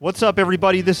What's up,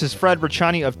 everybody? This is Fred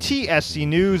Rachani of TSC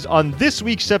News. On this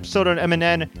week's episode on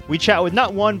MNN, we chat with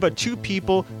not one, but two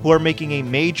people who are making a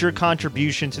major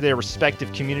contribution to their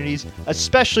respective communities,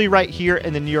 especially right here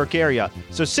in the New York area.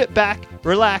 So sit back,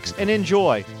 relax, and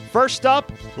enjoy. First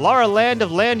up, Lara Land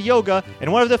of Land Yoga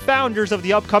and one of the founders of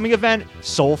the upcoming event,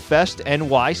 Soulfest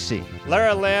NYC.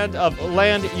 Lara Land of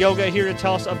Land Yoga here to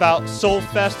tell us about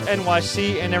Soulfest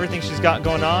NYC and everything she's got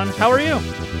going on. How are you?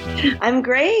 I'm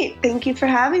great. Thank you for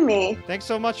having me. Thanks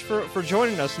so much for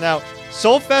joining us. Now,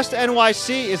 Soulfest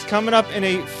NYC is coming up in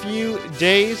a few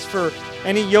days. For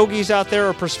any yogis out there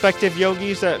or prospective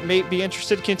yogis that may be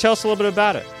interested, can you tell us a little bit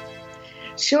about it?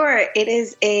 Sure. It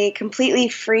is a completely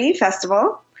free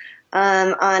festival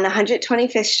on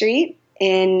 125th Street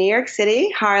in New York City,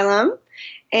 Harlem.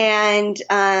 And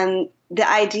the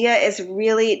idea is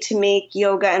really to make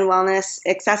yoga and wellness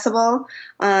accessible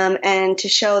and to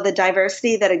show the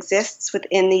diversity that exists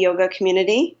within the yoga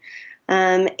community.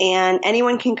 And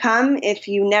anyone can come. If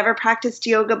you never practiced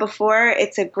yoga before,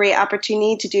 it's a great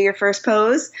opportunity to do your first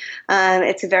pose.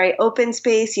 It's a very open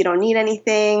space. You don't need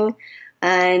anything.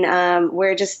 And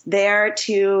we're just there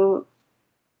to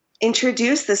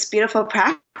introduce this beautiful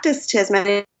practice to as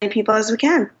many people as we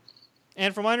can.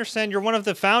 And from what I understand, you're one of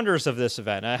the founders of this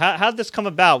event. How did this come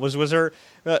about? Was there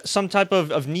some type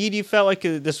of need you felt like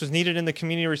this was needed in the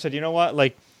community, or you said, you know what,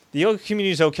 like the yoga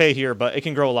community is okay here, but it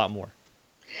can grow a lot more?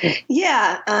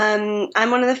 Yeah,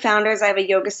 I'm one of the founders. I have a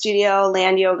yoga studio,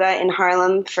 Land Yoga, in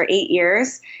Harlem for 8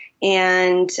 years.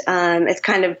 And it's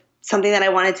kind of something that I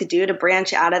wanted to do to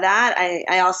branch out of that.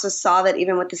 I also saw that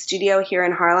even with the studio here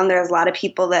in Harlem, there's a lot of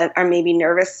people that are maybe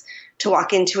nervous to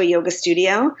walk into a yoga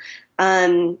studio.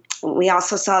 We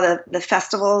also saw the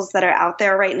festivals that are out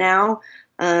there right now.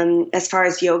 As far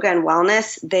as yoga and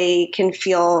wellness, they can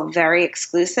feel very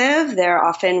exclusive. They're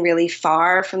often really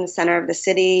far from the center of the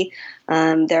city.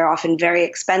 They're often very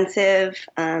expensive.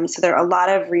 So there are a lot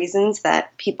of reasons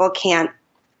that people can't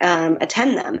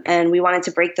attend them. And we wanted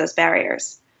to break those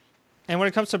barriers. And when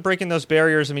it comes to breaking those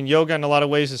barriers, I mean, yoga in a lot of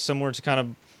ways is similar to kind of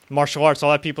martial arts. A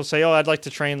lot of people say, oh, I'd like to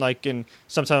train like in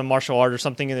some type of martial art or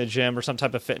something in the gym or some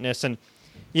type of fitness. And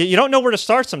you don't know where to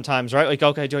start sometimes, right? Like,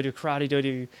 okay, do I do karate? Do I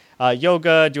do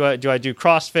yoga? Do I do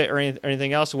CrossFit or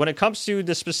anything else? When it comes to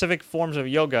the specific forms of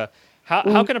yoga,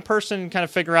 how can a person kind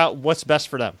of figure out what's best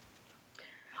for them?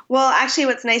 Well, actually,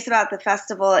 what's nice about the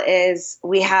festival is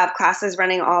we have classes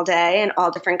running all day and all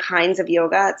different kinds of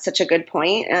yoga. It's such a good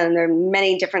point. And there are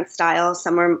many different styles.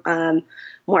 Some are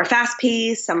more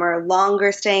fast-paced. Some are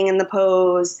longer staying in the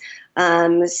pose.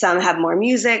 Some have more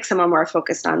music. Some are more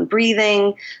focused on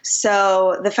breathing.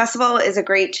 So the festival is a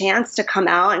great chance to come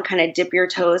out and kind of dip your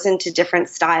toes into different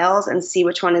styles and see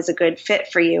which one is a good fit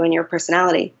for you and your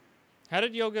personality. How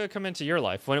did yoga come into your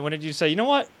life? When did you say, you know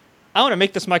what, I want to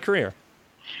make this my career?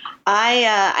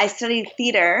 I studied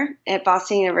theater at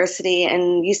Boston University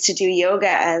and used to do yoga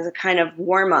as a kind of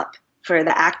warm-up for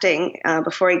the acting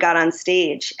before he got on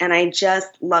stage. And I just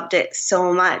loved it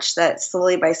so much that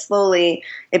slowly by slowly,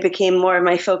 it became more of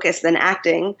my focus than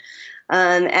acting.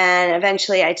 And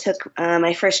eventually I took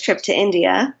my first trip to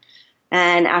India.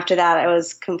 And after that, I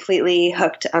was completely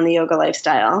hooked on the yoga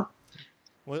lifestyle.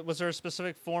 Was there a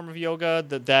specific form of yoga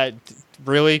that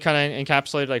really kind of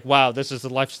encapsulated like, wow, this is the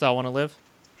lifestyle I want to live?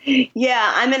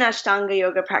 Yeah, I'm an Ashtanga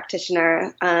yoga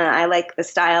practitioner. I like the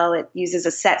style. It uses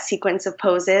a set sequence of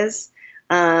poses.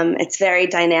 It's very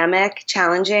dynamic,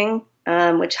 challenging,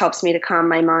 which helps me to calm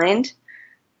my mind.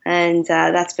 And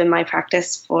that's been my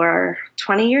practice for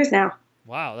 20 years now.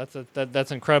 Wow,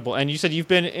 that's incredible. And you said you've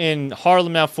been in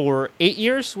Harlem now for 8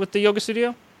 years with the yoga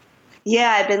studio?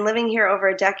 Yeah, I've been living here over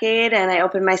a decade, and I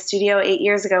opened my studio 8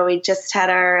 years ago. We just had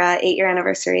our 8-year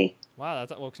anniversary. Wow,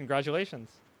 well, congratulations.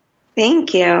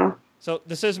 Thank you. So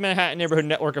this is Manhattan Neighborhood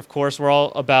Network, of course. We're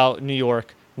all about New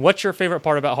York. What's your favorite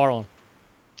part about Harlem?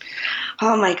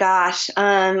 Oh my gosh.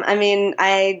 I mean,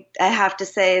 I have to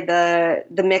say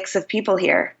the mix of people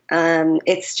here.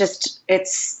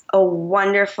 It's a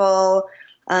wonderful,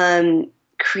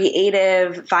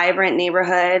 creative, vibrant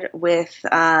neighborhood with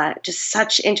just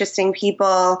such interesting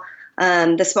people.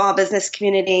 The small business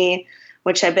community,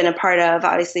 which I've been a part of,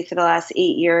 obviously, for the last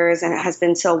 8 years, and it has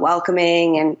been so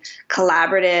welcoming and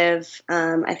collaborative.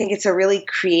 I think it's a really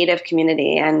creative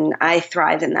community, and I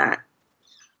thrive in that.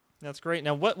 That's great.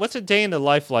 Now, what's a day in the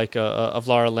life like of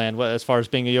Lara Land, as far as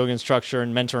being a yoga instructor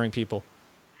and mentoring people?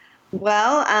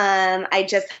 Well, I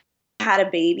just had a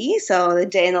baby, so the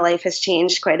day in the life has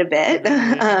changed quite a bit.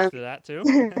 For that too.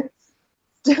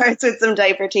 Starts with some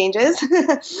diaper changes.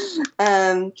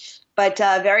 But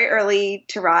very early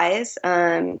to rise,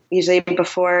 usually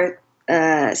before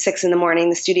 6 in the morning.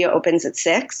 The studio opens at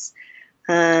 6.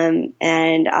 and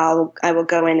I will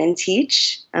go in and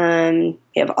teach. We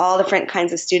have all different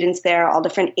kinds of students there, all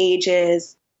different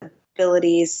ages,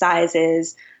 abilities,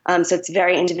 sizes. So it's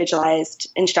very individualized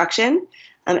instruction.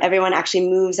 Everyone actually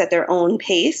moves at their own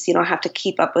pace. You don't have to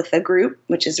keep up with the group,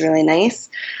 which is really nice.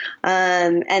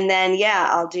 And then,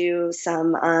 I do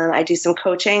some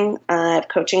coaching. I have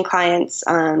coaching clients,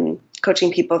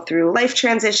 coaching people through life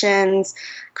transitions,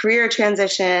 career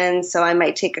transitions. So I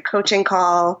might take a coaching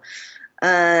call,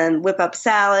 whip up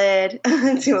salad,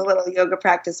 do a little yoga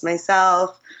practice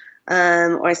myself,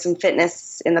 or some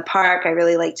fitness in the park. I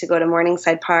really like to go to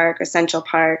Morningside Park or Central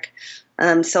Park.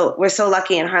 So we're so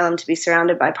lucky in Harlem to be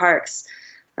surrounded by parks.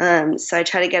 So I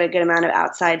try to get a good amount of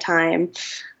outside time.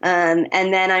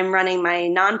 And then I'm running my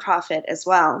nonprofit as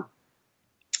well.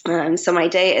 So my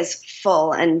day is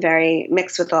full and very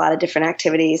mixed with a lot of different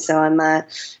activities. So I'm a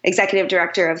executive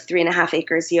director of 3.5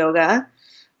 Acres Yoga,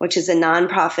 which is a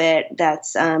nonprofit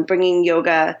that's bringing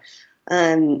yoga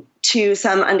to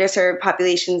some underserved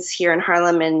populations here in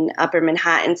Harlem and Upper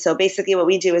Manhattan. So basically what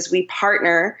we do is we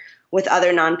partner with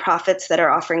other nonprofits that are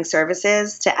offering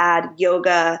services to add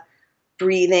yoga,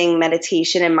 breathing,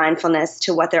 meditation, and mindfulness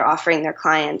to what they're offering their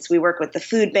clients. We work with the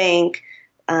Food Bank,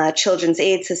 Children's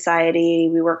Aid Society.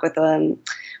 We work with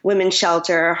Women's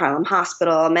Shelter, Harlem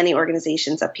Hospital, many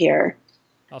organizations up here.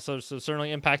 Also, so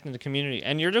certainly impacting the community.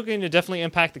 And you're looking to definitely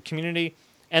impact the community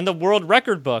and the world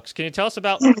record books. Can you tell us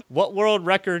about what world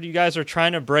record you guys are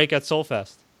trying to break at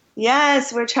Soulfest?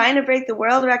 Yes, we're trying to break the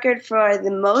world record for the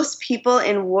most people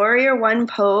in Warrior One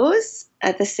pose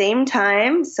at the same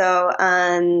time. So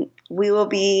we will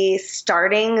be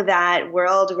starting that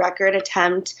world record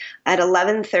attempt at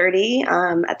 11:30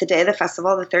 at the day of the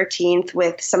festival, the 13th,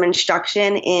 with some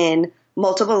instruction in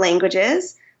multiple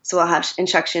languages. So we'll have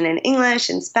instruction in English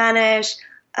and Spanish,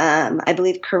 I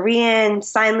believe Korean,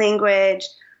 sign language,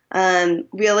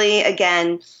 really,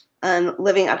 again,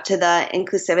 living up to the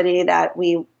inclusivity that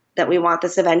we want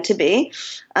this event to be.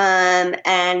 And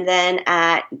then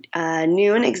at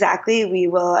noon exactly, we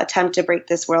will attempt to break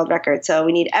this world record. So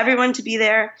we need everyone to be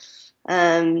there.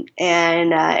 And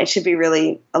it should be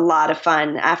really a lot of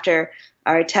fun. After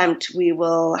our attempt, we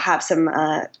will have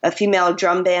a female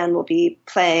drum band will be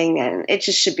playing, and it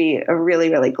just should be a really,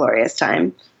 really glorious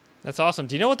time. That's awesome.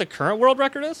 Do you know what the current world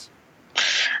record is?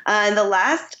 The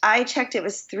last I checked, it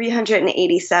was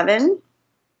 387.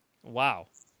 Wow.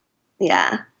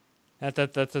 Yeah.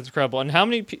 That's incredible. And how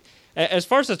many, as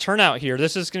far as the turnout here,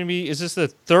 is this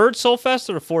the third Soulfest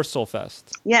or the fourth Soulfest?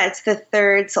 Yeah, it's the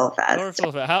third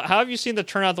Soulfest. How have you seen the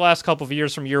turnout the last couple of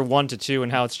years from year 1 to 2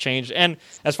 and how it's changed? And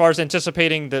as far as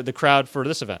anticipating the crowd for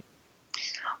this event?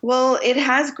 Well, it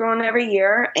has grown every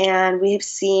year, and we have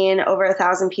seen over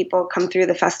 1,000 people come through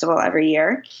the festival every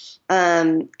year.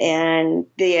 And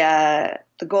the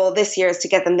goal this year is to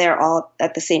get them there all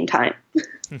at the same time.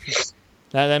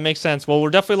 That makes sense. Well, we're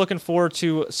definitely looking forward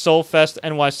to Soulfest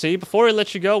NYC. Before I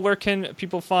let you go, where can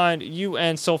people find you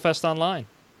and Soulfest online?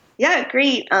 Yeah,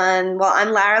 great. Well,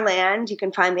 I'm Lara Land. You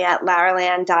can find me at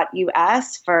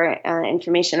laraland.us for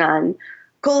information on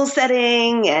goal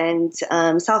setting and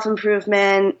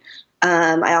self-improvement.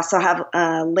 I also have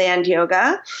Land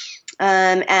Yoga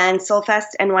and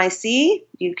Soulfest NYC.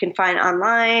 You can find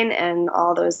online, and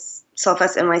all those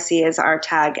Soulfest NYC is our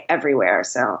tag everywhere.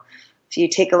 So if you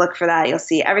take a look for that, you'll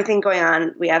see everything going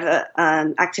on. We have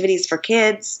activities for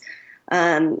kids.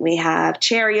 We have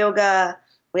chair yoga.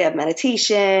 We have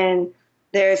meditation.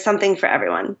 There's something for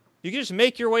everyone. You can just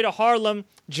make your way to Harlem,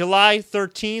 July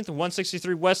 13th,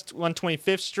 163 West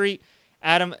 125th Street,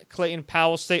 Adam Clayton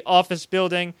Powell State Office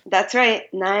Building. That's right,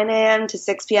 9 a.m. to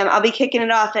 6 p.m. I'll be kicking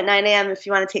it off at 9 a.m. if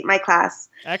you want to take my class.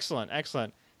 Excellent.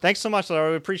 Thanks so much, Laura.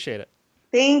 We appreciate it.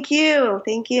 Thank you.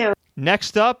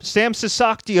 Next up, Sam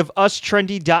Sasakti of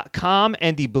UsTrendy.com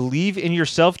and the Believe in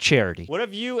Yourself charity. What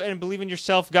have you and Believe in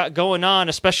Yourself got going on,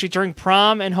 especially during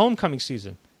prom and homecoming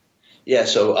season? Yeah,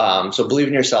 so Believe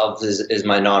in Yourself is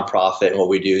my nonprofit, and what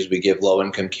we do is we give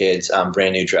low-income kids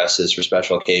brand new dresses for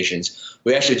special occasions.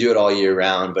 We actually do it all year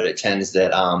round, but it tends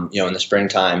that in the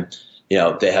springtime,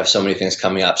 they have so many things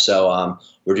coming up. So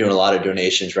we're doing a lot of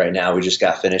donations right now. We just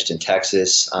got finished in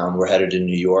Texas. We're headed to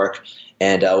New York.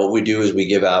 And what we do is we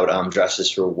give out dresses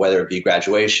for whether it be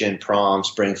graduation, prom,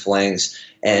 spring flings,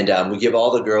 and we give all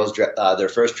the girls their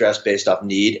first dress based off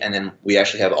need, and then we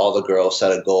actually have all the girls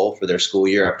set a goal for their school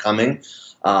year upcoming.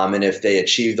 And if they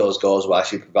achieve those goals, we'll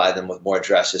actually provide them with more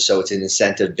dresses. So it's an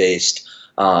incentive-based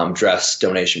dress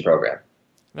donation program.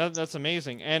 That's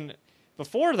amazing. And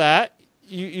before that,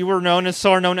 you were known as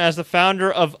the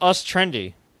founder of Us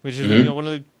Trendy, which is one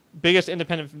of the biggest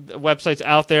independent websites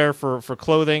out there for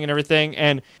clothing and everything,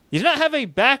 and you do not have a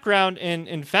background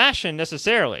in fashion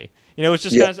necessarily. It's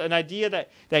just kind of an idea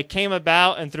that came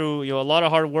about, and through a lot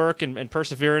of hard work and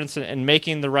perseverance and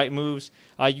making the right moves,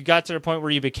 you got to the point where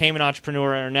you became an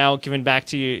entrepreneur and are now giving back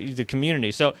to the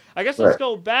community. So I guess let's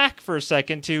go back for a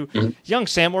second to young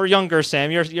Sam, or younger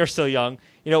Sam. You're still young.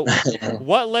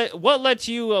 What led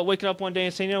to you waking up one day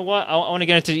and saying, you know what, I want to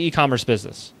get into the e-commerce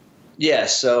business? Yeah,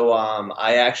 so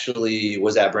I actually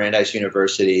was at Brandeis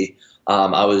University.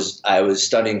 I was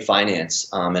studying finance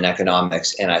and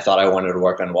economics, and I thought I wanted to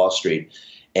work on Wall Street.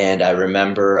 And I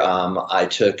remember I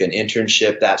took an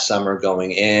internship that summer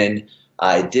going in.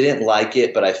 I didn't like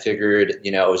it, but I figured,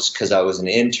 it was because I was an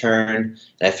intern,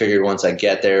 and I figured once I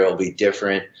get there, it'll be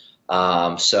different.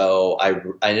 So I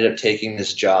ended up taking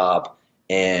this job,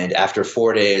 and after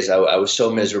 4 days, I was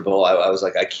so miserable. I was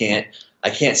like, I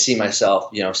can't see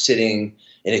myself, sitting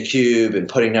in a cube and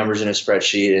putting numbers in a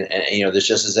spreadsheet, and this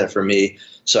just isn't for me.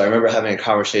 So I remember having a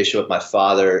conversation with my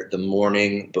father the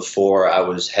morning before I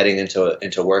was heading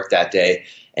into work that day,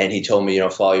 and he told me,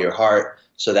 follow your heart.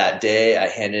 So that day I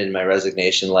handed in my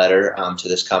resignation letter to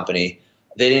this company.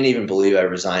 They didn't even believe I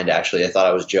resigned, actually. I thought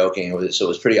I was joking. So it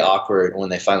was pretty awkward when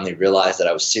they finally realized that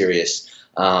I was serious.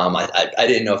 I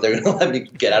didn't know if they were going to let me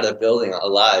get out of the building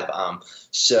alive.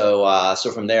 So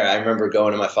from there, I remember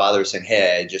going to my father saying,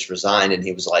 hey, I just resigned. And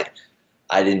he was like,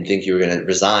 I didn't think you were going to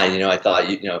resign. I thought,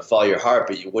 follow your heart,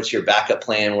 but what's your backup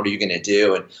plan? What are you going to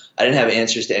do? And I didn't have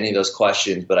answers to any of those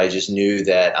questions, but I just knew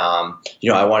that,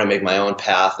 I want to make my own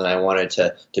path, and I wanted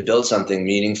to build something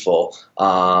meaningful.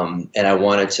 And I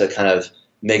wanted to kind of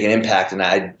make an impact. And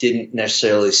I didn't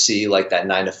necessarily see like that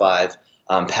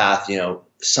 9-to-5 path,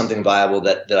 something viable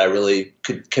that I really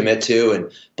could commit to and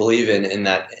believe in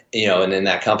that, and in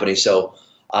that company. So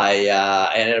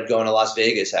I ended up going to Las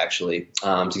Vegas, actually,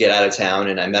 to get out of town.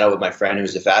 And I met up with my friend who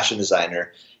was a fashion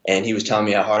designer, and he was telling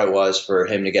me how hard it was for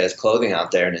him to get his clothing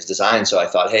out there and his design. So I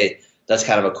thought, hey, that's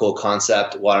kind of a cool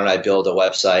concept. Why don't I build a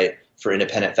website for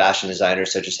independent fashion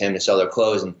designers such as him to sell their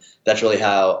clothes? And that's really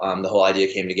how the whole idea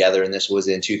came together. And this was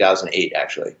in 2008,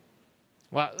 actually.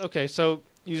 Wow. Okay. So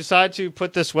you decide to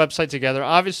put this website together.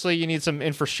 Obviously, you need some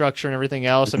infrastructure and everything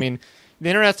else. I mean, the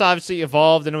internet's obviously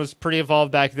evolved, and it was pretty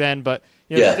evolved back then, but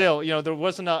still, there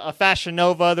wasn't a Fashion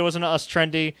Nova, there wasn't a Us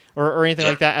Trendy or anything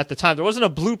like that at the time. There wasn't a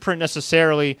blueprint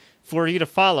necessarily for you to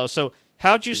follow. So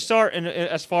how'd you start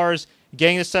as far as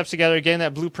getting the steps together, getting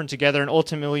that blueprint together, and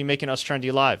ultimately making Us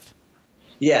Trendy live?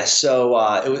 Yeah, so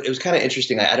it was kind of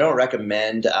interesting. I don't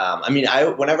recommend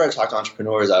whenever I talk to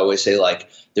entrepreneurs, I always say, like,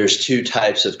 there's two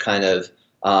types of kind of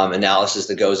analysis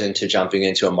that goes into jumping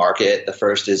into a market. The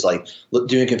first is like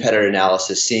doing competitor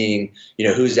analysis, seeing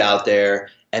who's out there,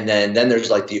 and then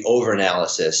there's like the over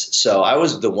analysis. So I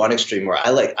was the one extreme where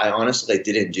I honestly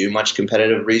didn't do much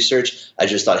competitive research. I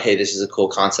just thought, hey, this is a cool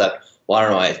concept. Why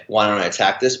don't I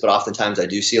attack this? But oftentimes I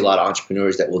do see a lot of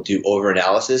entrepreneurs that will do over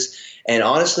analysis, and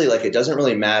honestly, like, it doesn't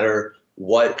really matter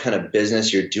what kind of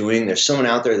business you're doing. There's someone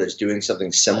out there that's doing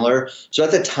something similar. So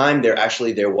at the time, there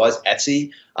was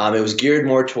Etsy. It was geared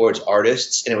more towards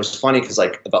artists, and it was funny because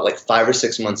about 5 or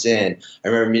 6 months in, I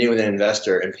remember meeting with an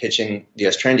investor and pitching the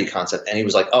Us Trendy concept, and he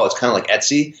was like, "Oh, it's kind of like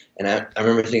Etsy." And I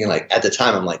remember thinking, like, at the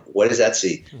time, I'm like, "What is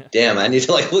Etsy? Yeah. Damn, I need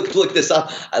to look this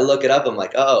up." I look it up. I'm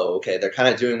like, "Oh, okay, they're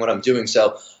kind of doing what I'm doing."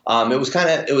 So it was kind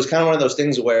of one of those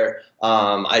things where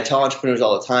I tell entrepreneurs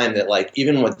all the time that, like,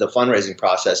 even with the fundraising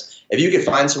process, if you could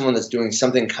find someone that's doing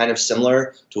something kind of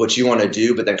similar to what you want to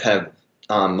do, but then kind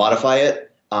of modify it.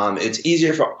 It's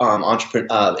easier for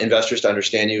investors to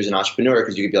understand you as an entrepreneur,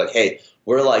 because you could be like, hey,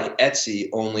 we're like Etsy,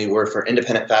 only we're for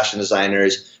independent fashion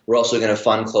designers. We're also going to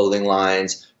fund clothing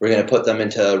lines. We're going to put them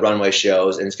into runway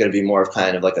shows, and it's going to be more of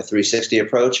kind of like a 360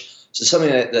 approach. So something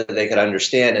that they could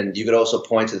understand, and you could also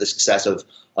point to the success of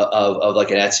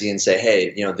like an Etsy and say,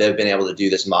 hey, they've been able to do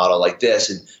this model like this,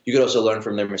 and you could also learn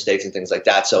from their mistakes and things like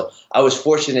that. So I was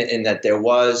fortunate in that there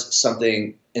was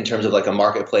something in terms of like a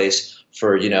marketplace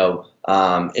for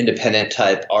independent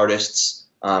type artists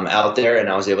out there, and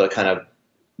I was able to kind of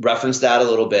reference that a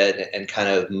little bit and kind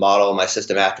of model my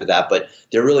system after that. But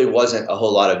there really wasn't a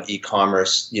whole lot of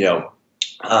e-commerce,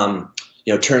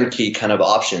 turnkey kind of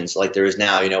options like there is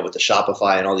now, with the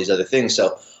Shopify and all these other things.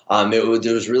 So there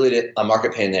was really a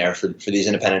market pain there for these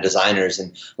independent designers,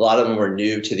 and a lot of them were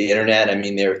new to the internet. I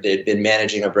mean, they'd been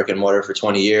managing a brick and mortar for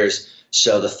 20 years,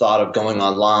 so the thought of going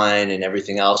online and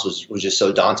everything else was just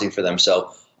so daunting for them.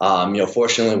 So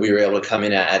fortunately, we were able to come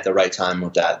in at the right time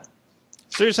with that.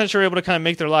 So you're essentially able to kind of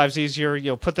make their lives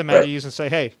easier, put them at ease and say,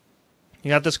 hey, you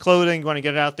got this clothing, you want to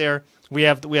get it out there. We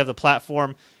have the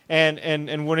platform.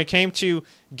 And when it came to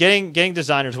getting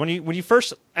designers, when you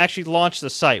first actually launched the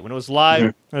site, when it was live,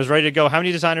 when it was ready to go, how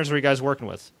many designers were you guys working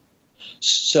with?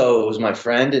 So it was my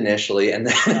friend initially, and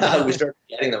then we started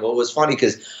getting them. Well, it was funny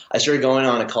because I started going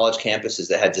on to college campuses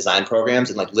that had design programs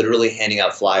and like literally handing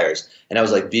out flyers. And I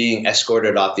was like being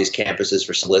escorted off these campuses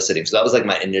for soliciting. So that was like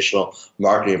my initial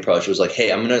marketing approach. It was like,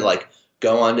 hey, I'm going to like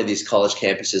go onto these college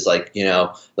campuses like, you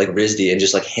know, like RISD and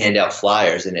just like hand out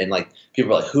flyers. And like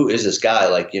people were like, who is this guy?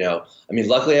 Like, you know, I mean,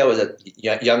 luckily I was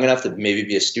young enough to maybe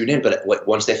be a student, but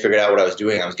once they figured out what I was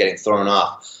doing, I was getting thrown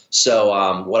off.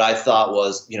 So what I thought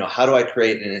was, you know, how do I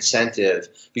create an incentive?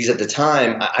 Because at the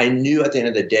time, I knew at the end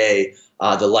of the day,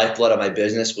 the lifeblood of my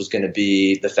business was going to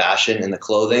be the fashion and the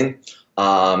clothing.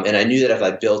 And I knew that if I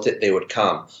built it, they would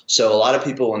come. So a lot of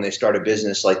people, when they start a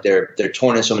business, like they're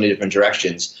torn in so many different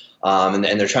directions, and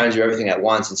they're trying to do everything at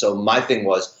once. And so my thing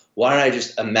was, why don't I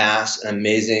just amass an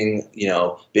amazing, you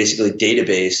know, basically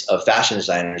database of fashion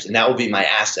designers, and that will be my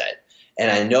asset. And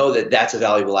I know that that's a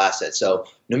valuable asset. So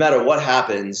no matter what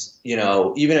happens, you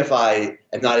know, even if I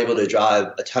am not able to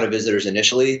drive a ton of visitors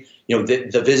initially, you know,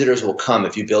 the visitors will come.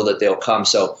 If you build it, they'll come.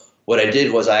 So what I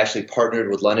did was I actually partnered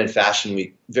with London Fashion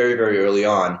Week very, very early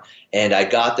on, and I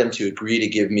got them to agree to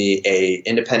give me a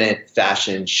independent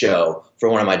fashion show for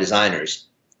one of my designers.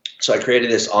 So I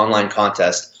created this online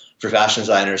contest for fashion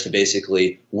designers to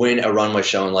basically win a runway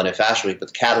show in London Fashion Week. But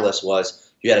the catalyst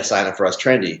was you had to sign up for Us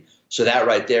Trendy. So that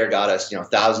right there got us, you know,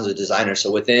 thousands of designers.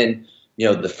 So within, you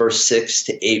know, the first 6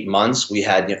 to 8 months, we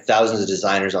had, you know, thousands of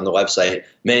designers on the website,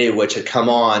 many of which had come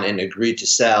on and agreed to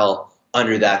sell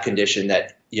under that condition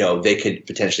that, you know, they could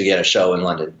potentially get a show in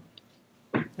London.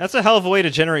 That's a hell of a way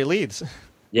to generate leads.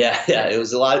 Yeah, it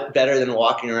was a lot better than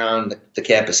walking around the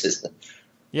campuses.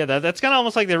 Yeah, that's kind of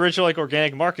almost like the original like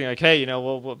organic marketing. Like, hey, you know,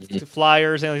 we'll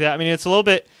flyers and like that. I mean, it's a little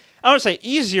bit, I don't want to say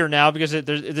easier now because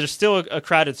there's still a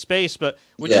crowded space, but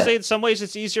would you say in some ways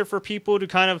it's easier for people to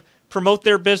kind of promote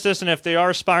their business, and if they are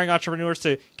aspiring entrepreneurs,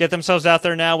 to get themselves out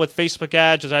there now with Facebook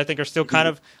ads, which I think are still kind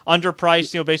of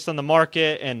underpriced, you know, based on the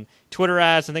market, and Twitter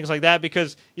ads and things like that,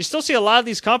 because you still see a lot of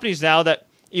these companies now that,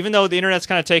 even though the internet's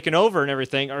kind of taken over and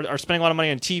everything, are spending a lot of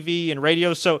money on TV and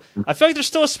radio. So I feel like there's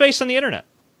still a space on the internet.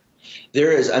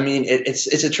 There is. I mean, it's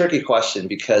a tricky question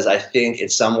because I think in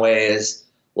some ways,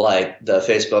 like the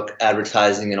Facebook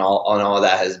advertising and all of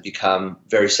that has become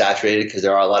very saturated because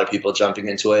there are a lot of people jumping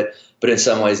into it. But in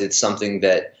some ways, it's something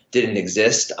that didn't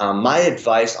exist. My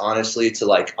advice, honestly, to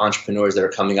like entrepreneurs that are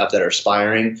coming up that are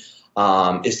aspiring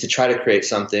is to try to create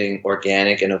something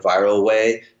organic in a viral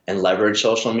way and leverage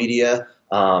social media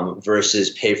versus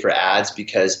pay for ads,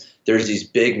 because there's these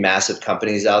big, massive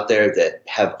companies out there that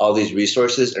have all these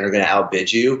resources and are going to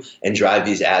outbid you and drive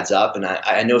these ads up. And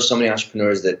I know so many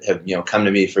entrepreneurs that have, you know, come to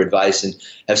me for advice and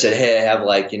have said, hey, I have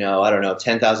like, you know, I don't know,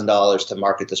 $10,000 to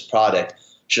market this product.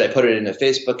 Should I put it into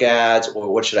Facebook ads,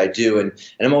 or what should I do? And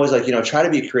I'm always like, you know, try to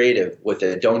be creative with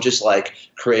it. Don't just like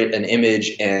create an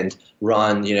image and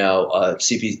run, you know, a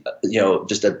CP, you know,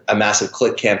 just a massive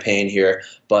click campaign here.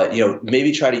 But, you know,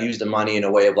 maybe try to use the money in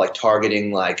a way of like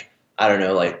targeting like, I don't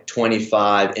know, like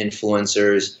 25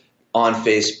 influencers on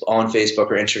Facebook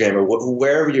or Instagram or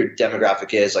wherever your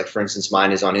demographic is. Like, for instance,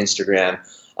 mine is on Instagram.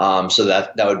 So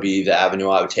that would be the avenue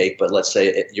I would take. But let's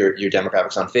say your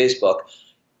demographic's on Facebook.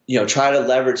 You know, try to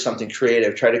leverage something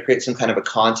creative. Try to create some kind of a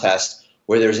contest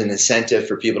where there's an incentive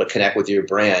for people to connect with your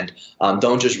brand.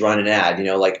 Don't just run an ad. You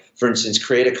know, like, for instance,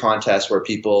 create a contest where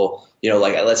people, you know,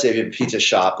 like, let's say if you have a pizza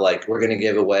shop, like, we're going to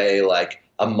give away like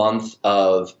a month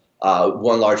of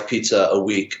one large pizza a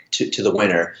week to the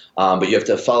winner. But you have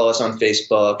to follow us on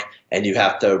Facebook, and you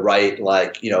have to write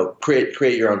like, you know,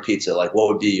 create your own pizza. Like, what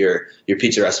would be your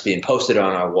pizza recipe, and post it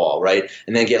on our wall, right?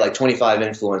 And then get like 25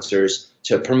 influencers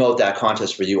to promote that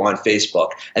contest for you on Facebook.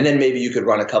 And then maybe you could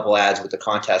run a couple ads with the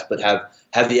contest, but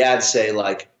have the ads say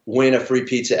like, win a free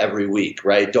pizza every week,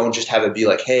 right? Don't just have it be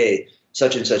like, hey,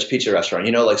 such and such pizza restaurant,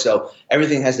 you know, like, so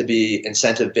everything has to be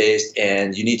incentive based,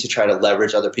 and you need to try to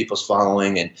leverage other people's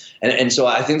following. And so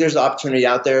I think there's opportunity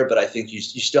out there, but I think you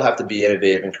still have to be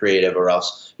innovative and creative, or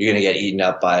else you're going to get eaten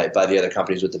up by the other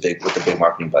companies with the big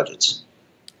marketing budgets.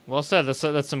 Well said.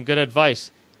 That's some good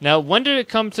advice. Now, when did it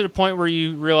come to the point where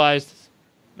you realized,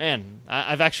 man,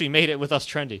 I've actually made it with Us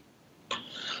Trendy?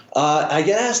 I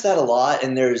get asked that a lot,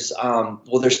 and there's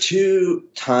two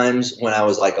times when I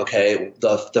was like, okay,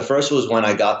 the first was when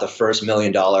I got the first $1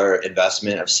 million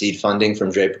investment of seed funding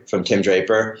from Tim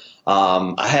Draper.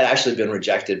 I had actually been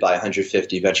rejected by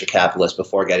 150 venture capitalists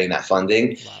before getting that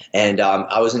funding. Wow. And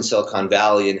I was in Silicon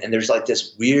Valley, and there's like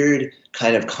this weird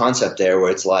kind of concept there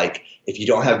where it's like, if you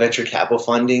don't have venture capital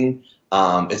funding,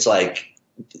 it's like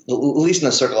at least in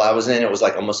the circle I was in, it was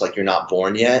like almost like you're not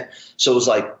born yet. So it was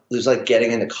like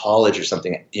getting into college or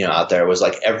something, out there. It was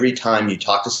like every time you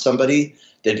talk to somebody,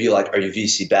 they'd be like, "Are you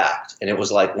VC backed?" And it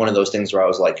was like one of those things where I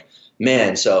was like,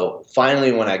 man. So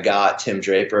finally, when I got Tim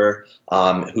Draper,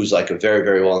 who's like a very,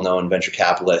 very well-known venture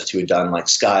capitalist who had done like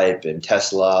Skype and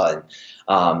Tesla,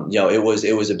 and it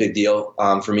was a big deal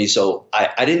for me. So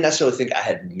I didn't necessarily think I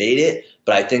had made it,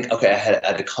 but I think, okay,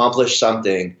 I'd accomplished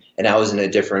something, and I was in a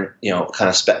different, kind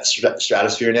of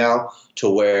stratosphere now, to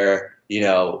where,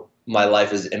 my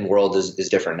life and world is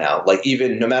different now. Like,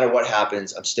 even no matter what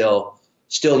happens, I'm still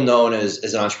known as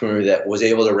an entrepreneur that was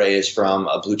able to raise from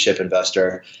a blue chip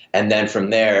investor. And then from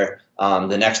there,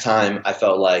 the next time I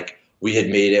felt like we had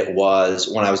made it was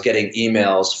when I was getting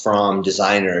emails from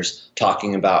designers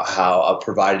talking about how I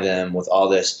provided them with all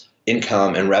this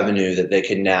income and revenue that they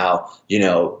can now,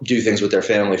 do things with their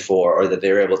family for, or that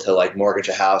they were able to like mortgage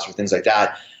a house or things like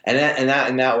that. And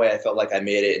that way, I felt like I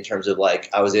made it in terms of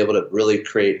like I was able to really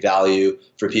create value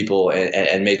for people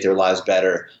and make their lives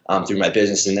better through my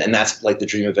business. And that's like the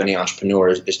dream of any entrepreneur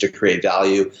is to create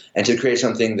value and to create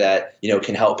something that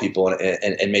can help people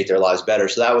and make their lives better.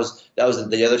 So that was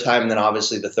the other time. And then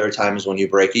obviously the third time is when you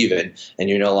break even and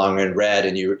you're no longer in red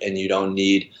and you don't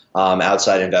need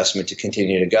outside investment to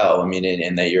continue to go. I mean,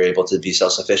 and that you're able to be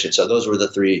self-sufficient. So those were the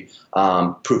three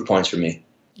proof points for me.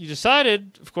 You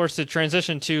decided, of course, to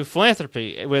transition to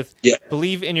philanthropy with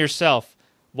Believe in Yourself.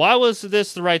 Why was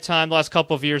this the right time, the last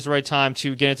couple of years, the right time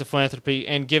to get into philanthropy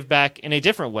and give back in a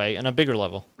different way, on a bigger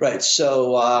level? Right.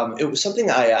 So it was something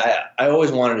I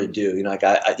always wanted to do. Like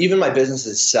even my business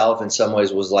itself, in some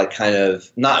ways, was like kind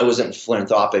of not. It wasn't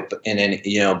philanthropic, but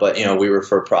we were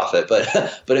for profit.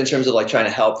 But in terms of like trying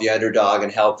to help the underdog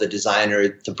and help the designer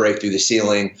to break through the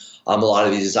ceiling. A lot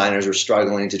of these designers were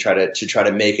struggling to try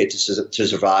to make it to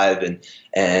survive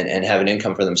and have an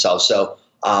income for themselves. So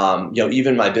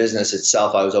even my business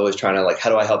itself, I was always trying to like, how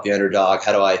do I help the underdog?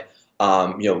 How do I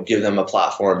give them a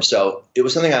platform? So it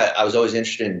was something I was always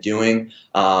interested in doing.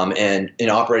 And in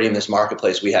operating this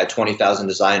marketplace, we had 20,000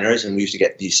 designers, and we used to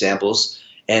get these samples.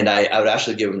 And I would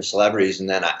actually give them to celebrities. And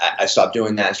then I stopped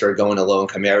doing that and started going to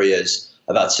low-income areas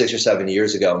about 6 or 7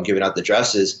 years ago and giving out the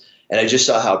dresses. And I just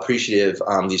saw how appreciative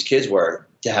these kids were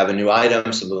to have a new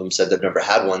item. Some of them said they've never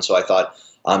had one. So I thought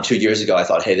 2 years ago,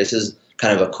 hey, this is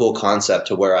kind of a cool concept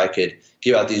to where I could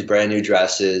give out these brand new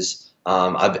dresses.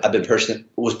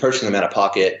 Was purchasing them out of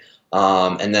pocket.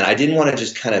 And then I didn't want to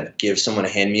just kind of give someone a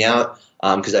hand me out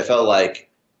because I felt like,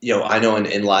 I know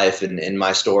in life and in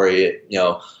my story,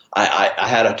 I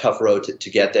had a tough road to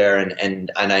get there,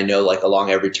 and I know like along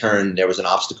every turn there was an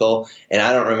obstacle, and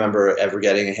I don't remember ever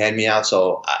getting a hand me out.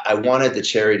 So I wanted the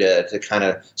charity to kind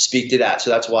of speak to that. So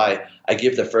that's why I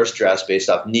give the first dress based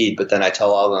off need, but then I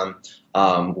tell all of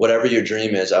them, whatever your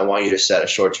dream is, I want you to set a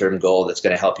short-term goal that's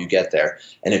going to help you get there.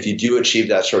 And if you do achieve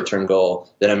that short-term goal,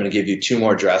 then I'm going to give you 2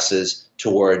 more dresses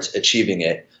towards achieving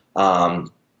it.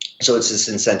 So it's this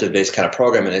incentive-based kind of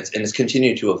program, and it's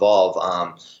continued to evolve.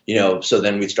 So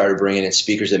then we started bringing in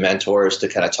speakers and mentors to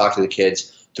kind of talk to the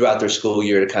kids throughout their school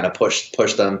year to kind of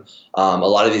push them. A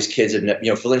lot of these kids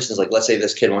have, for instance, like let's say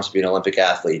this kid wants to be an Olympic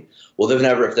athlete. Well, if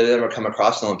they've never come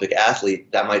across an Olympic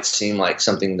athlete, that might seem like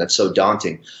something that's so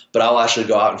daunting. But I'll actually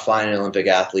go out and find an Olympic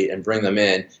athlete and bring them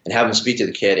in and have them speak to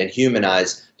the kid and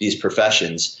humanize these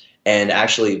professions. And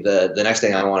actually, the next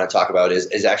thing I want to talk about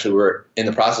is actually we're in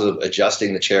the process of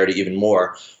adjusting the charity even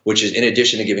more, which is in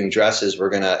addition to giving dresses,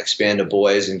 we're going to expand to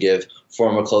boys and give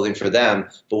formal clothing for them.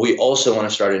 But we also want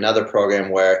to start another program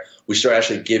where we start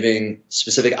actually giving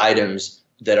specific items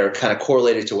that are kind of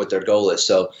correlated to what their goal is.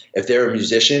 So if they're a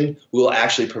musician, we will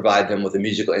actually provide them with a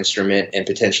musical instrument and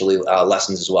potentially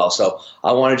lessons as well. So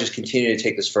I want to just continue to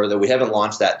take this further. We haven't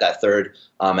launched that third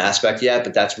aspect yet,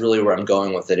 but that's really where I'm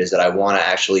going with it, is that I want to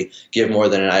actually give more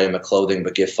than an item of clothing,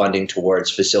 but give funding towards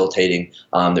facilitating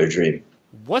their dream.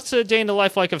 What's a day in the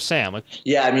life like of Sam?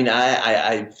 Yeah, I mean,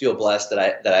 I feel blessed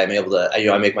that I'm able to,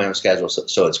 I make my own schedule,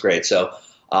 so it's great. So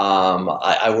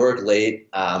I work late.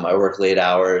 I work late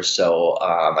hours, so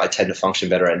I tend to function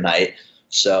better at night.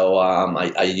 So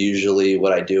I usually,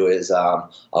 what I do is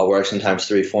I'll work sometimes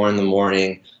 3, 4 in the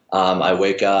morning. I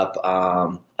wake up.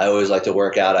 I always like to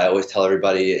work out. I always tell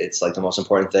everybody it's like the most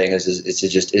important thing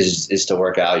is to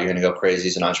work out. You're going to go crazy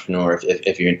as an entrepreneur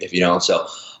if you don't. So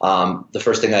the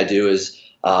first thing I do is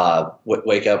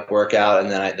wake up, work out,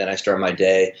 and then I start my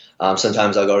day.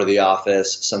 Sometimes I'll go to the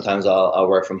office. Sometimes I'll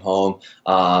work from home.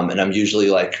 And I'm usually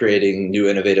like creating new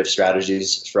innovative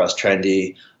strategies for us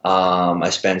trendy. I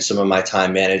spend some of my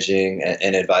time managing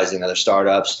and advising other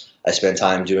startups. I spend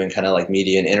time doing kind of like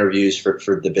media and interviews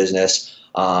for the business.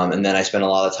 And then I spend a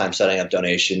lot of time setting up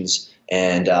donations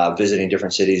and visiting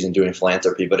different cities and doing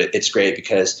philanthropy. But it's great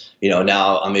because,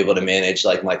 now I'm able to manage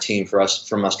like my team from us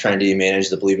Trendy, manage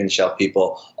the Believe in Yourself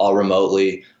people all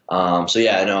remotely.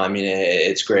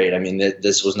 It's great. I mean,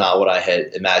 this was not what I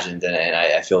had imagined, and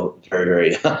I feel very,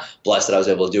 very blessed that I was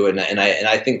able to do it. And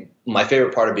I think my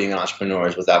favorite part of being an entrepreneur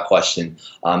is, without question,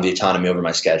 the autonomy over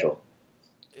my schedule.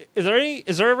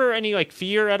 Is there ever any like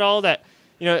fear at all that,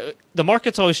 the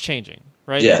market's always changing,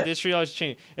 right? Yeah. The industry always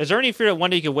changing. Is there any fear that one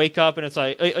day you could wake up and it's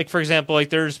like for example, like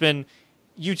there's been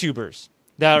YouTubers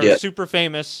that are super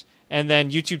famous, and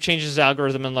then YouTube changes the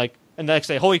algorithm, and the next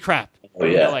day, holy crap. Oh,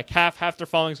 yeah. Like half their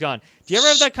following's gone. Do you ever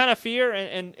have that kind of fear?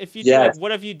 And if you do, like,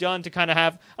 what have you done to kind of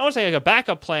have, I don't want to say like a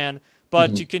backup plan,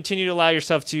 but to continue to allow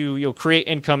yourself to create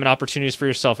income and opportunities for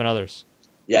yourself and others?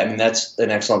 Yeah, I mean, that's an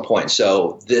excellent point.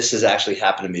 So this has actually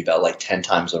happened to me about like 10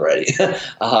 times already.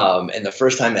 And the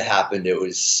first time it happened, it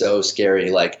was so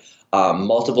scary. Like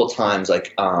multiple times,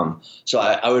 so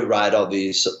I would ride all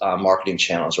these marketing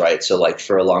channels, right? So like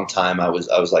for a long time, I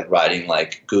was like riding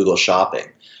like Google Shopping.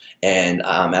 And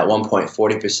at one point,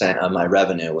 40% of my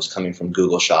revenue was coming from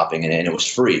Google Shopping, and it was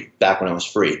free, back when it was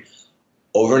free.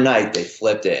 Overnight, they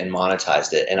flipped it and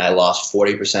monetized it, and I lost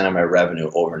 40% of my revenue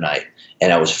overnight,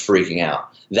 and I was freaking out.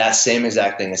 That same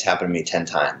exact thing has happened to me 10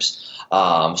 times.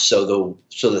 So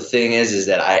the thing is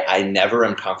that I never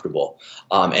am comfortable.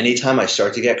 Anytime I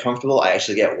start to get comfortable, I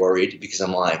actually get worried, because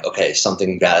I'm like, okay,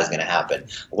 something bad is going to happen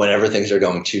whenever things are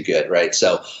going too good, right?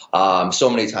 So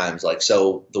many times,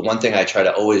 so the one thing I try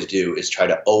to always do is try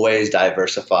to always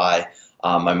diversify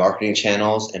my marketing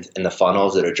channels and the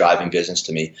funnels that are driving business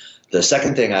to me. The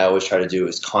second thing I always try to do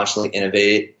is constantly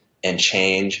innovate and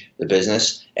change the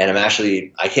business. And I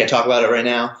can't talk about it right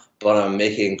now, but I'm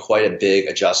making quite a big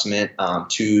adjustment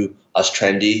to Us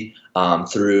Trendy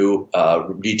through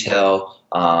retail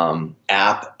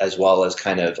app, as well as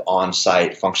kind of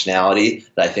on-site functionality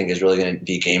that I think is really going to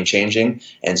be game-changing.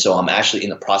 And so I'm actually in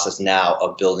the process now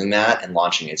of building that and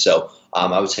launching it. So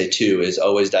I would say 2 is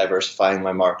always diversifying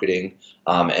my marketing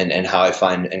and how I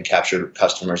find and capture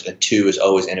customers. And 2 is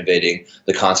always innovating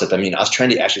the concept. I mean, Us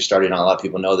Trendy actually started, and a lot of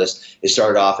people know this, it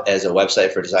started off as a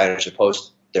website for designers to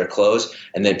post their clothes,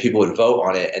 and then people would vote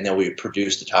on it, and then we would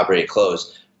produce the top-rated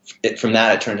clothes. From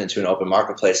that, it turned into an open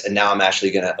marketplace, and now I'm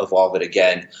actually going to evolve it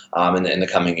again in the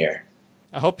coming year.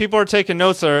 I hope people are taking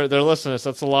notes or they're listening.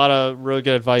 That's a lot of really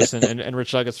good advice and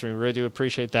rich nuggets from you. Really do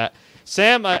appreciate that.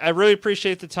 Sam, I really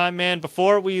appreciate the time, man.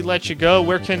 Before we let you go,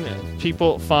 where can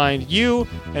people find you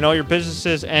and all your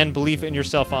businesses and Believe in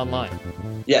Yourself online?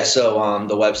 Yeah, so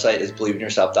the website is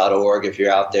believeinyourself.org. If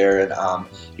you're out there and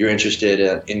you're interested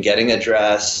in getting a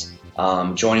dress,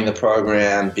 joining the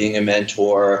program, being a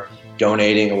mentor,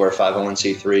 donating, and we're a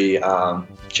 501c3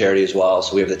 charity as well,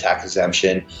 so we have the tax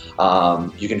exemption.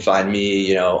 You can find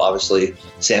me, obviously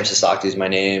Sam Sasaki is my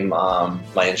name, my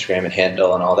Instagram and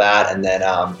handle and all that, and then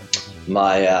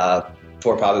my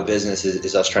for-profit business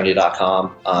is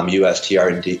ustrendy.com,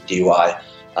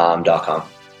 USTRNDY.com.